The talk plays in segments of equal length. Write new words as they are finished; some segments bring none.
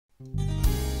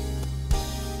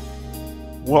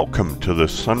Welcome to the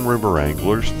Sun River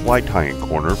Anglers Fly Tying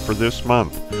Corner for this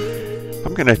month.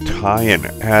 I'm going to tie an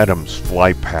Adams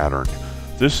fly pattern.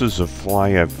 This is a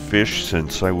fly I've fished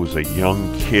since I was a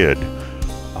young kid,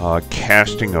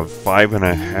 casting a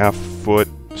 5.5 foot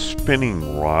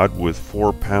spinning rod with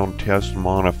 4-pound test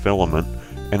monofilament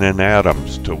and an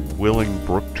Adams to willing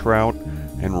brook trout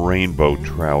and rainbow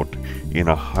trout in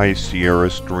a high Sierra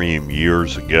stream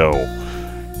years ago.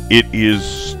 It is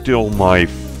still my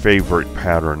favorite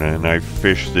pattern, and I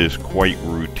fish this quite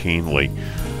routinely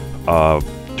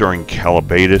during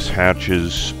calabatus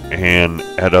hatches and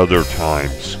at other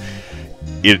times.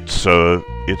 It's a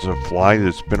fly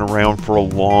that's been around for a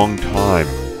long time.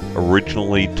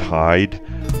 Originally tied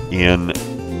in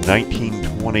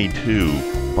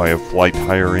 1922 by a fly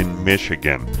tyer in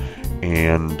Michigan,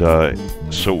 and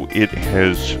so it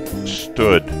has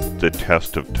stood the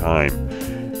test of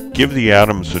time. Give the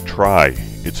Adams a try.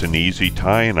 It's an easy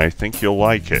tie and I think you'll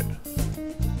like it.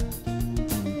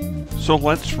 So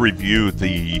let's review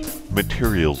the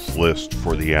materials list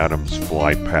for the Adams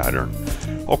fly pattern.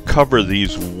 I'll cover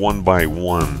these one by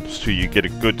one so you get a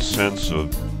good sense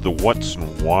of the whats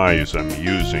and whys I'm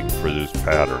using for this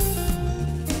pattern.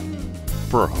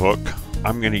 For a hook,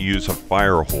 I'm going to use a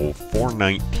Firehole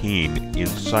 419 in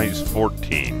size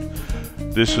 14.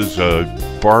 This is a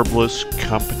barbless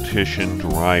competition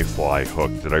dry fly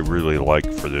hook that I really like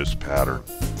for this pattern.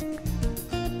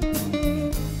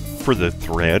 For the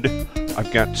thread,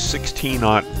 I've got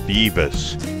 16/0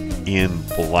 Vivas in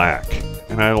black,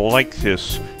 and I like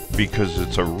this because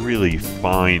it's a really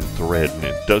fine thread and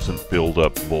it doesn't build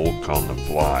up bulk on the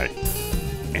fly,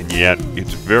 and yet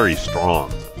it's very strong.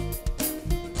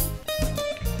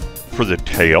 For the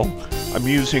tail, I'm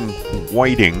using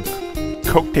Whiting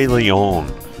Coq De Leon,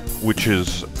 which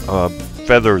is a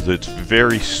feather that's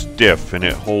very stiff and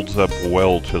it holds up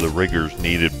well to the rigors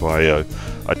needed by a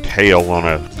tail on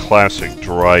a classic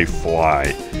dry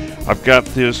fly. I've got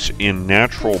this in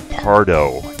natural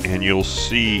Pardo, and you'll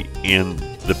see in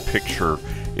the picture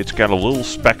it's got a little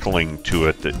speckling to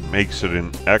it that makes it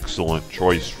an excellent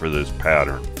choice for this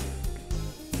pattern.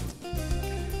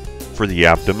 For the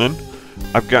abdomen,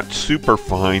 I've got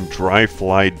superfine dry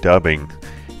fly dubbing,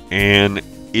 and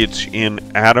it's in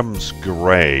Adams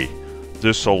Gray.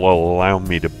 This will allow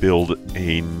me to build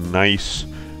a nice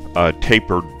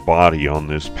tapered body on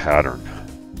this pattern.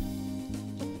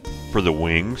 For the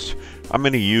wings, I'm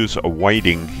going to use a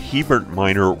Whiting Hebert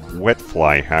minor wet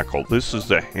fly hackle. This is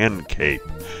the hen cape,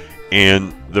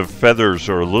 and the feathers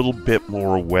are a little bit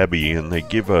more webby and they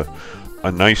give a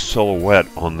nice silhouette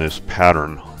on this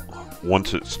pattern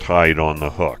once it's tied on the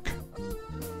hook.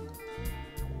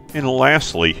 And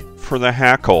lastly, for the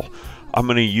hackle, I'm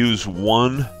going to use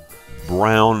one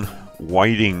brown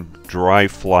Whiting dry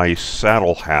fly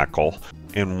saddle hackle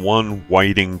and one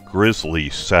Whiting Grizzly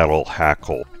saddle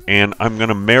hackle. And I'm going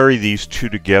to marry these two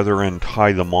together and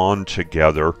tie them on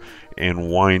together and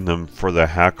wind them for the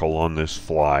hackle on this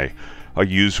fly. I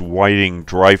use Whiting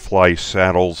dry fly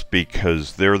saddles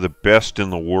because they're the best in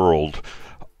the world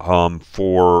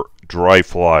for dry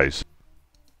flies.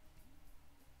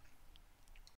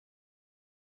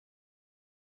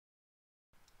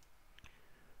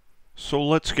 So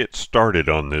let's get started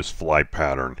on this fly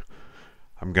pattern.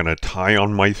 I'm going to tie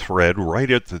on my thread right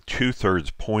at the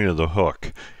 2/3 point of the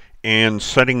hook, and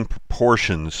setting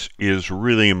proportions is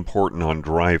really important on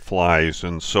dry flies,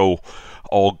 and so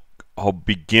I'll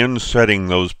begin setting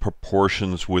those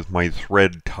proportions with my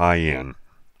thread tie-in.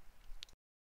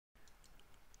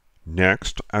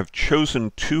 Next, I've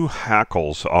chosen 2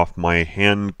 hackles off my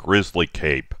hen grizzly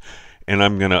cape, and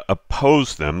I'm going to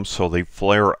oppose them so they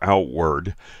flare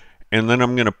outward. And then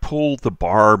I'm going to pull the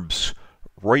barbs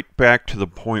right back to the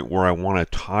point where I want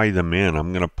to tie them in.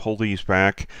 I'm going to pull these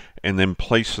back and then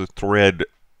place the thread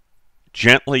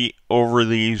gently over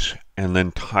these and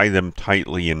then tie them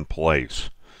tightly in place.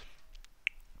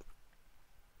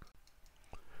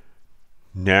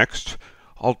 Next,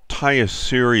 I'll tie a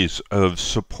series of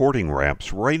supporting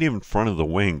wraps right in front of the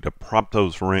wing to prop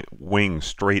those wings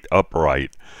straight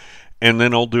upright. And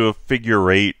then I'll do a figure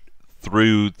 8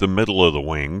 through the middle of the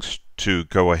wings to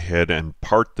go ahead and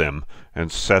part them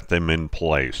and set them in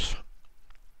place.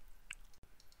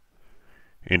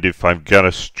 And if I've got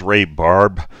a stray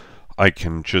barb, I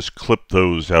can just clip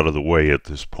those out of the way at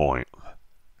this point.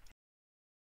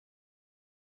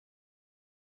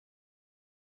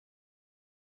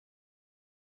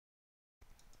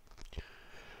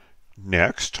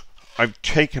 Next, I've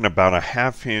taken about a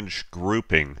 1/2 inch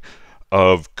grouping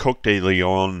of Coq De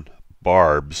Leon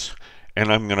barbs,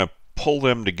 and I'm going to pull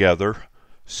them together,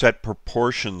 set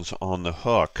proportions on the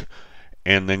hook,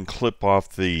 and then clip off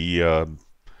the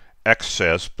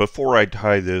excess before I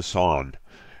tie this on.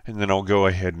 And then I'll go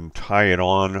ahead and tie it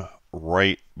on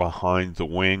right behind the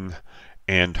wing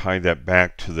and tie that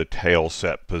back to the tail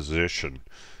set position.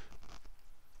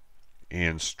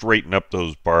 And straighten up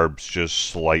those barbs just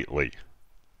slightly.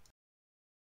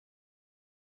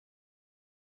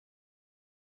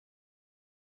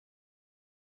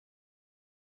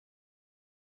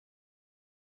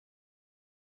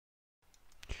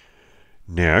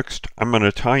 Next, I'm going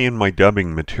to tie in my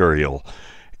dubbing material,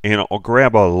 and I'll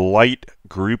grab a light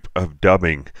group of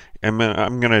dubbing, and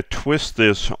I'm going to twist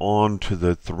this onto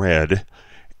the thread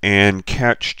and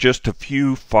catch just a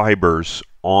few fibers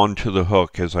onto the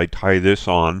hook as I tie this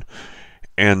on,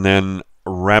 and then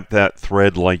wrap that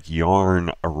thread like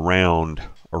yarn around,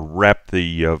 or wrap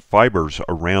the fibers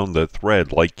around the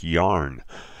thread like yarn.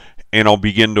 And I'll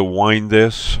begin to wind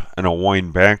this, and I'll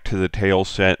wind back to the tail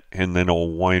set, and then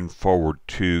I'll wind forward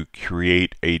to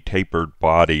create a tapered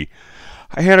body.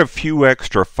 I had a few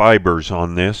extra fibers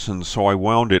on this, and so I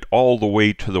wound it all the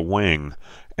way to the wing.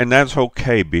 And that's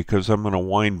okay, because I'm going to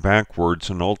wind backwards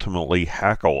and ultimately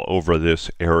hackle over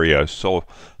this area, so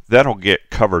that'll get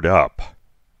covered up.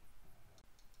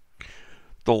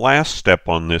 The last step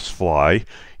on this fly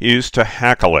is to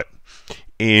hackle it.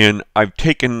 And I've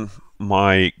taken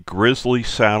my grizzly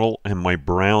saddle and my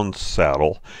brown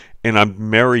saddle, and I've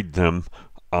married them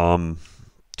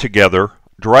together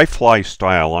dry fly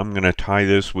style. I'm going to tie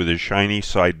this with the shiny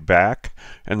side back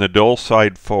and the dull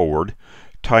side forward,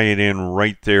 tie it in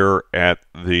right there at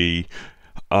the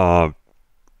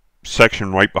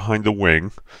section right behind the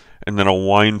wing, and then I'll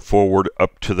wind forward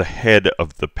up to the head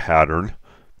of the pattern.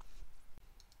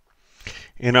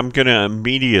 And I'm going to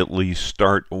immediately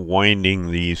start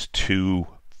winding these two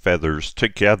feathers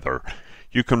together.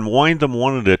 You can wind them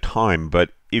one at a time,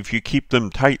 but if you keep them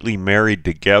tightly married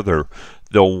together,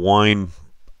 they'll wind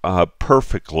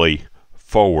perfectly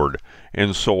forward.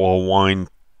 And so I'll wind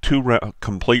two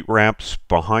complete wraps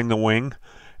behind the wing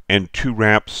and two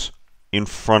wraps in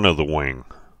front of the wing.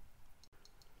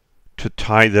 To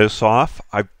tie this off,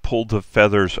 I pulled the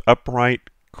feathers upright,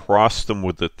 crossed them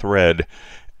with the thread,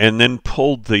 and then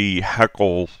pulled the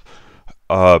hackles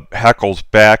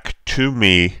back to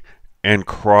me and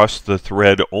cross the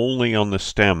thread only on the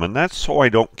stem, and that's so I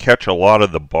don't catch a lot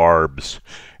of the barbs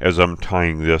as I'm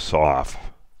tying this off.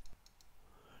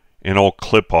 And I'll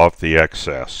clip off the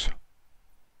excess.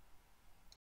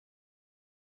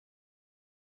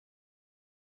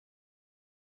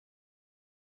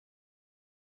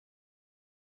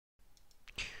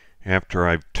 After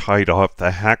I've tied off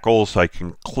the hackles, I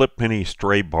can clip any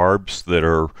stray barbs that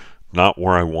are not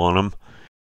where I want them.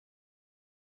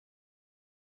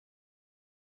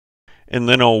 And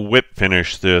then I'll whip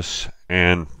finish this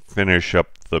and finish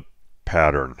up the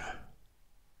pattern.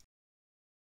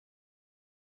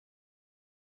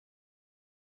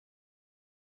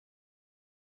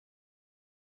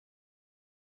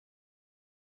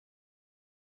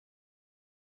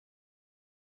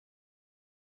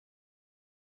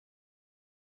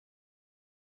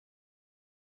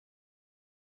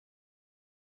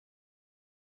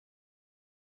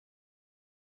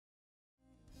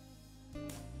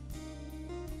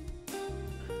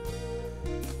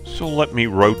 So let me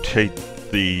rotate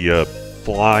the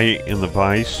fly in the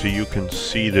vise so you can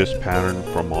see this pattern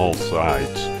from all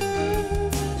sides.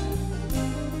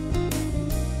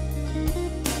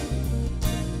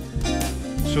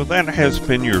 So that has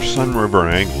been your Sun River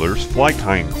Anglers fly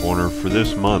tying corner for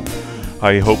this month.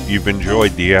 I hope you've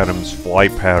enjoyed the Adams fly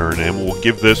pattern and we'll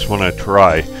give this one a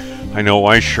try. I know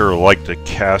I sure like to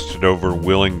cast it over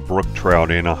willing brook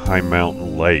trout in a high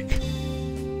mountain lake.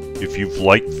 If you've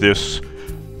liked this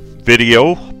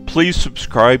video, please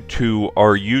subscribe to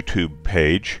our YouTube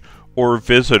page or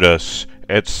visit us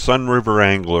at Sun River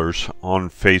Anglers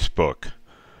on Facebook.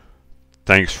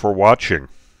 Thanks for watching.